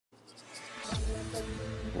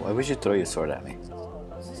Why would you throw your sword at me?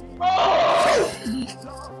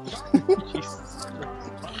 Jesus.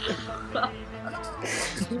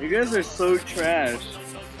 You guys are so trash.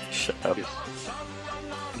 Shut up.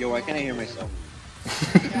 Yo, why can't I hear myself?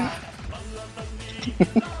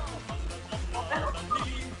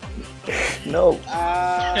 No.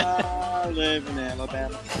 I live in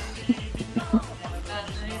Alabama.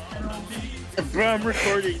 Bro, I'm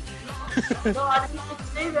recording. No, I didn't even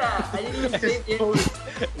say that. I didn't even say the N-word.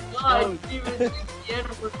 No, I didn't even say the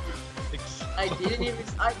N-word. I didn't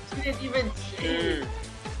even say it.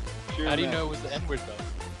 Sure, How do you man. know it was the N-word though?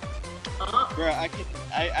 Huh? Bro,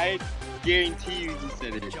 I guarantee you he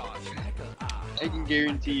said it. I can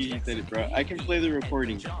guarantee you he said it, bro. I can play the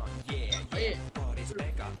recording. Wait,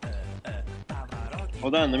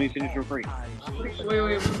 Hold on, let me finish recording.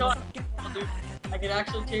 we thought, dude, I can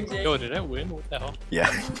actually change the Yo, did I win? What the hell? Yeah.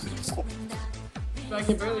 I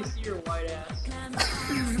can barely see your white ass.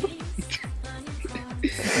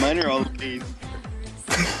 Mine are all these.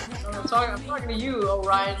 I'm talking to you,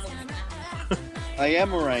 Orion. I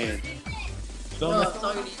am Orion. No, I'm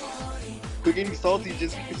talking to you. We're getting salty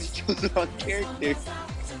just because he chose the wrong character.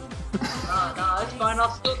 Nah, that's fine. I'll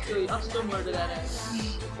still kill you. I'll still murder that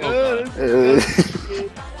ass.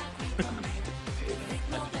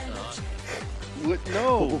 What? No.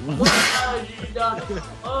 What did you done?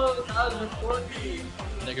 Oh, that was recording.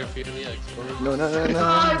 Necrophilia exploded. No. I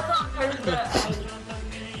thought I heard that.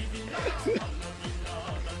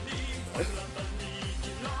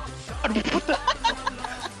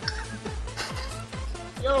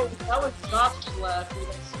 Yo, that was Josh's laugh, dude,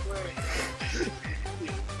 I swear.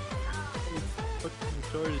 Fucking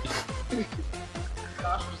retarded.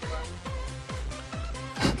 Josh was laughing.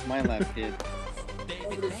 My lap, kid. Oh,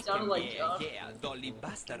 but it sounded like Josh.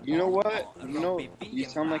 You know what? You know, you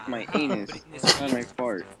sound like my anus, not my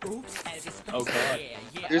fart. Oh god.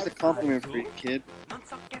 There's a compliment for you, kid.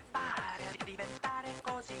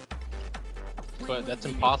 But that's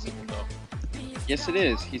impossible though. Yes, it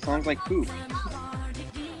is. He sounds like poop.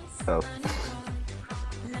 Oh.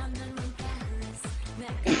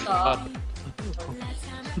 Stop.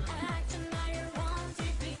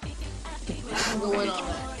 I'm going on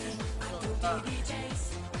that.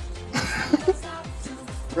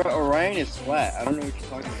 Bro, Orion is flat. I don't know what you're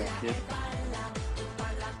talking about, kid.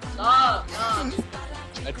 Stop, stop.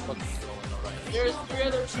 I'd fucking go in alright. There's 3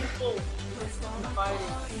 other people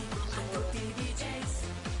fighting.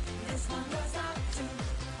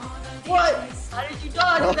 What? How did you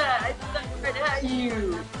dodge that? I did that right at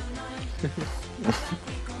you.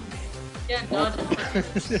 Can't dodge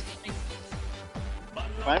it.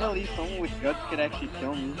 Finally, someone with guts could actually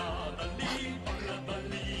kill me.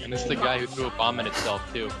 And it's the guy who threw a bomb at itself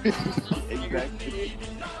too. Exactly.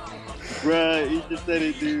 Bruh, he just said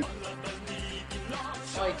it, dude.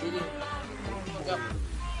 Oh, I did it.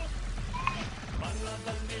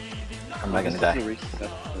 I'm not gonna This is a die. racist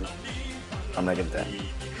episode. I'm not gonna die.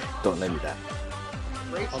 Don't let me die.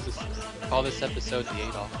 Call this episode the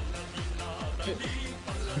Adolf.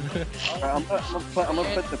 I'm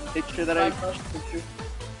gonna put the picture that I picture.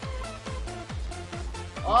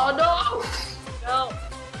 Oh no! No!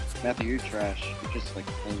 Matthew, you're trash. You're just like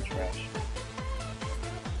plain trash.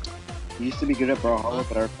 You used to be good at Brawlhalla,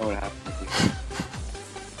 but I don't know what happened to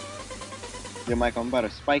you. Yo, Mike, I'm about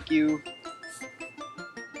to spike you.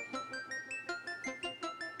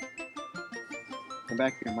 Come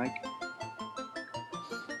back here, Mike.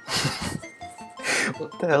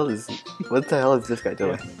 What the hell is this guy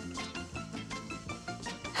doing?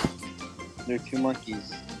 There are 2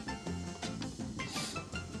 monkeys.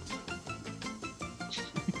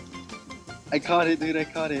 I caught it, dude. I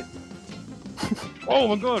caught it. Oh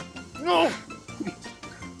my god! No!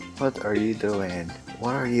 What are you doing?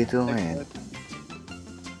 What are you I doing? caught it.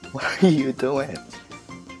 What are you doing?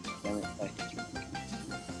 Damn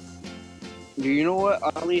it, you know what?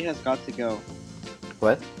 Ali has got to go.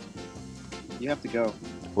 What? You have to go.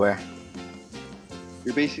 Where?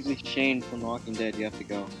 You're basically Shane from The Walking Dead. You have to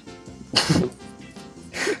go.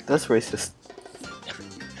 That's racist.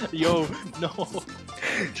 Yo, no!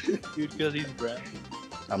 Dude, because he's brown.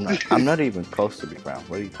 I'm not even close to be brown.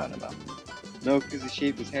 What are you talking about? No, because he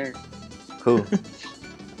shaved his hair. Who?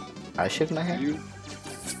 I shaved my hair? You?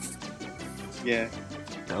 Yeah.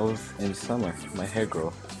 That was in summer. My hair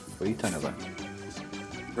growth. What are you talking about?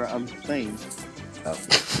 Bro, I'm playing. Oh.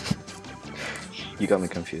 You got me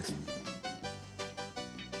confused.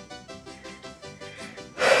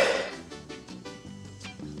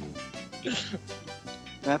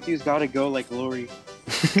 Matthew's gotta go like Lori.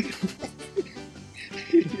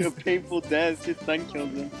 A painful death. His son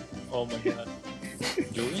killed him. Oh my god.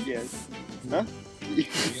 Julian? Yes. Huh?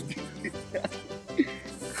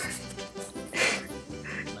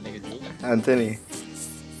 My nigga Julian. Anthony,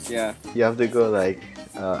 Yeah. you have to go like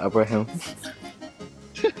Abraham.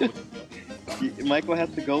 Michael has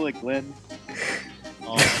to go like Glenn.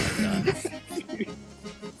 Oh my god.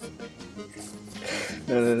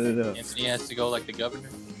 No. Anthony has to go like the governor.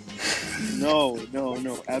 No,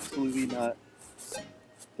 absolutely not.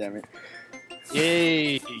 Damn it.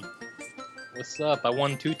 Yay! What's up? I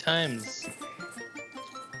won 2 times.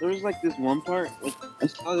 There was like this one part, like I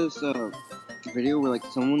saw this video where like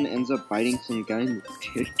someone ends up biting some guy in the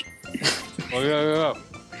dick. Oh yeah.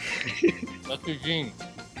 That's Eugene.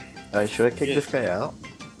 Should I kick this guy out?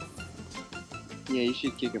 Yeah, you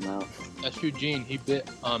should kick him out. That's Eugene. He bit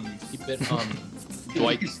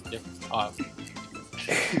Dwight's dick off.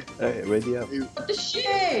 Alright, ready up. What the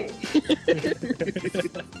shit?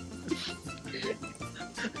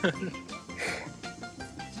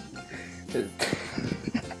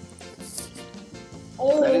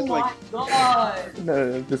 Oh That is my like- god!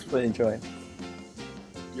 No, just play and join.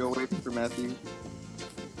 Yo, wait for Matthew.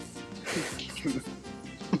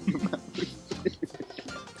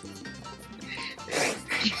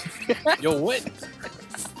 Yo, what?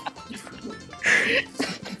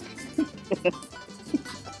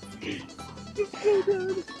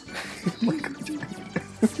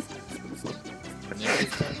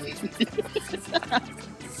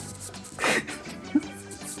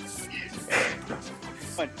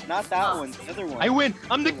 Not that one, the other one. I win.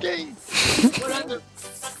 I'm the king. Whatever.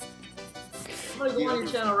 I'm gonna go on your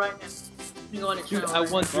channel right now. I'm gonna go on your Dude, channel. I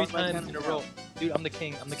right won now. 3 times in a row. Dude, I'm the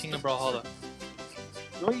king. I'm the king of Brawlhalla.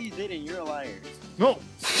 No, you didn't. You're a liar. No,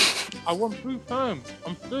 I won 3 times.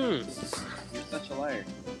 I'm serious. You're such a liar.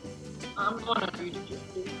 I'm going on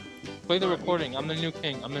YouTube. Play the recording. I'm the new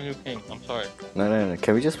king. I'm the new king. I'm sorry. No.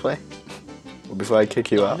 Can we just play? Before I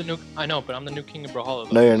kick you No, out? I know, but I'm the new king of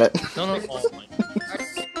Brawlhalla. No, you're not. No. Oh my.